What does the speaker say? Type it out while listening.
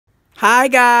Hi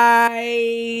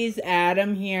guys,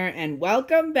 Adam here, and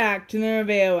welcome back to the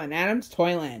video on Adam's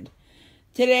Toyland.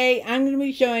 Today, I'm going to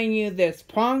be showing you this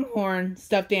pronghorn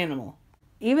stuffed animal.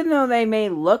 Even though they may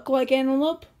look like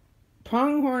antelope,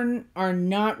 pronghorn are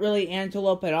not really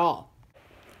antelope at all.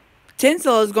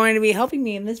 Tinsel is going to be helping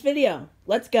me in this video.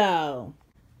 Let's go!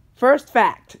 First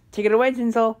fact. Take it away,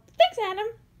 Tinsel. Thanks, Adam.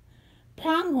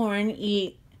 Pronghorn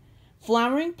eat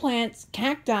flowering plants,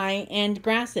 cacti, and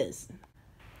grasses.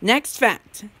 Next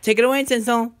fact. Take it away,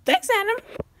 Tinsel. Thanks, Adam.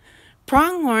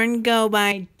 Pronghorn go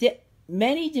by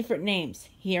many different names.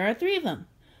 Here are three of them.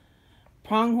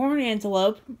 Pronghorn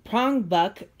antelope,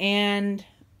 prongbuck, and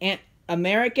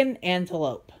American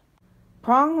antelope.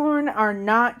 Pronghorn are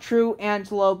not true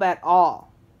antelope at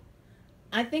all.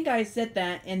 I think I said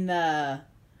that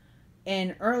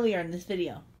earlier in this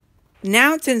video.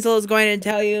 Now Tinsel is going to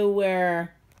tell you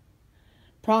where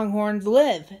pronghorns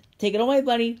live. Take it away,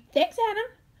 buddy. Thanks, Adam.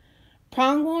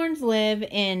 Pronghorns live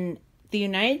in the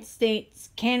United States,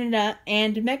 Canada,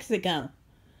 and Mexico.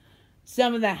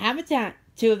 Two of the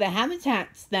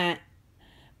habitats that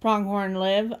pronghorn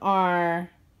live are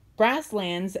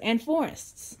grasslands and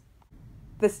forests.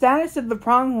 The status of the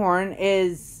pronghorn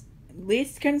is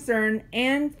least concern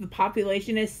and the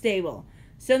population is stable.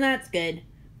 So that's good.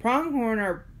 Pronghorn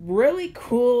are really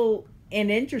cool and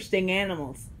interesting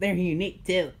animals. They're unique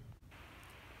too.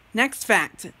 Next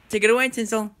fact. Take it away,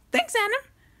 Tinsel. Thanks, Adam.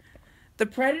 The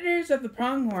predators of the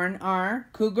pronghorn are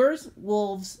cougars,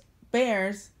 wolves,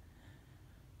 bears,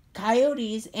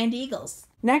 coyotes, and eagles.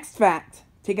 Next fact.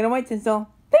 Take it away, Tinsel.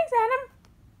 Thanks, Adam.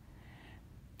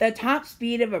 The top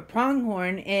speed of a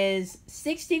pronghorn is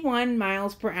 61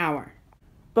 miles per hour.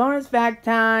 Bonus fact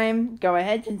time. Go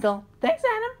ahead, Tinsel. Thanks,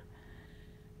 Adam.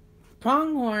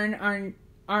 Pronghorn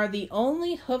are the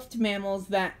only hoofed mammals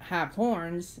that have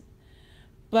horns,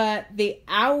 but the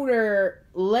outer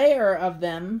layer of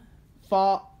them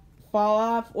fall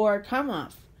off or come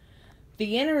off.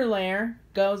 The inner layer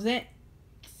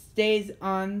stays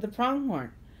on the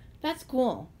pronghorn. That's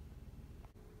cool.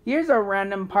 Here's a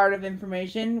random part of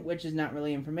information, which is not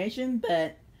really information,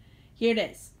 but here it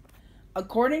is.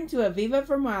 According to Aviva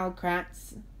from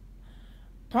Wildcrafts,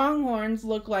 pronghorns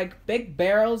look like big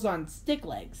barrels on stick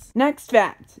legs. Next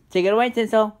fact. Take it away,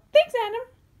 Tinsel. Thanks, Adam.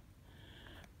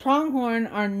 Pronghorn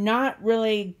are not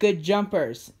really good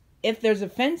jumpers. If there's a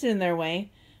fence in their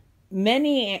way,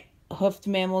 many hoofed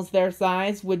mammals their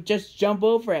size would just jump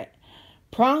over it.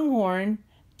 Pronghorn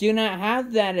do not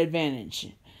have that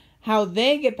advantage. How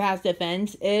they get past a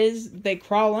fence is they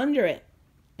crawl under it.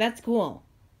 That's cool.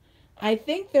 I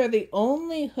think they're the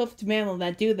only hoofed mammal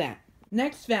that do that.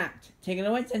 Next fact. Take it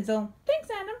away, Tinsel. Thanks,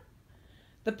 Adam.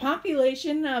 The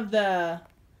population of the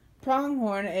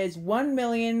pronghorn is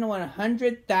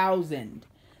 1,100,000.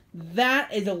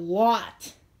 That is a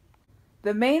lot.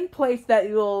 The main place that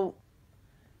you'll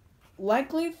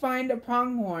likely find a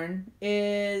pronghorn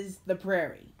is the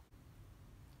prairie.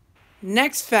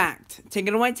 Next fact. Take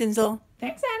it away, Tinsel.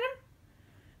 Thanks, Adam.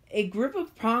 A group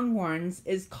of pronghorns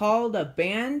is called a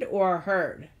band or a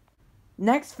herd.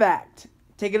 Next fact.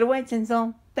 Take it away,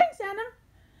 Tinsel. Thanks, Adam.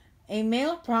 A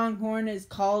male pronghorn is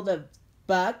called a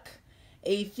buck.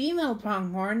 A female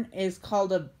pronghorn is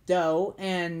called a doe,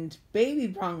 and baby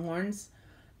pronghorns,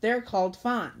 they're called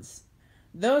fawns.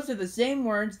 Those are the same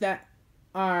words that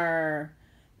are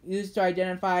used to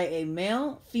identify a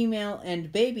male, female,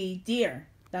 and baby deer.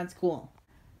 That's cool.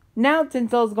 Now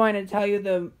Tinsel is going to tell you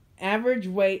the average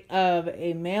weight of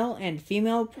a male and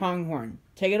female pronghorn.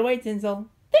 Take it away, Tinsel.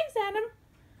 Thanks, Adam.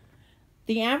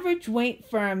 The average weight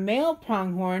for a male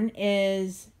pronghorn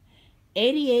is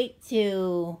 88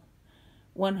 to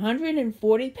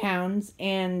 140 pounds,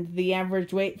 and the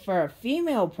average weight for a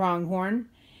female pronghorn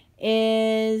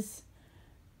is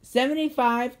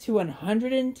 75 to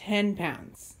 110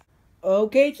 pounds.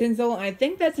 Okay, Tinsel, I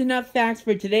think that's enough facts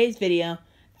for today's video.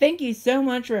 Thank you so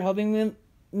much for helping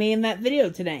me in that video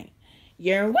today.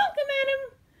 You're welcome,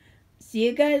 Adam. See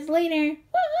you guys later.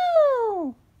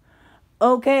 Woohoo!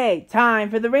 Okay, time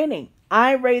for the rating.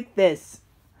 I rate this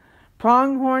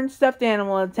pronghorn stuffed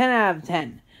animal a 10 out of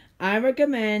 10. I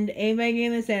recommend anybody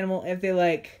getting this animal if they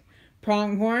like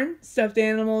pronghorn, stuffed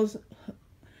animals,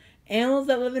 animals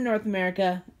that live in North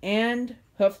America, and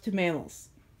hoofed mammals.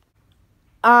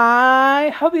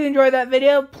 I hope you enjoyed that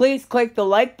video. Please click the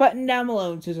like button down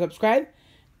below to subscribe.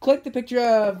 Click the picture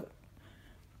of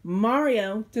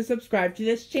Mario to subscribe to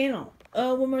this channel.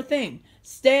 Oh, one more thing.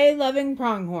 Stay loving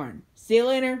pronghorn. See you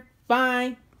later.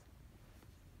 Bye.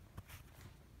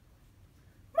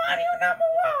 Mario #1.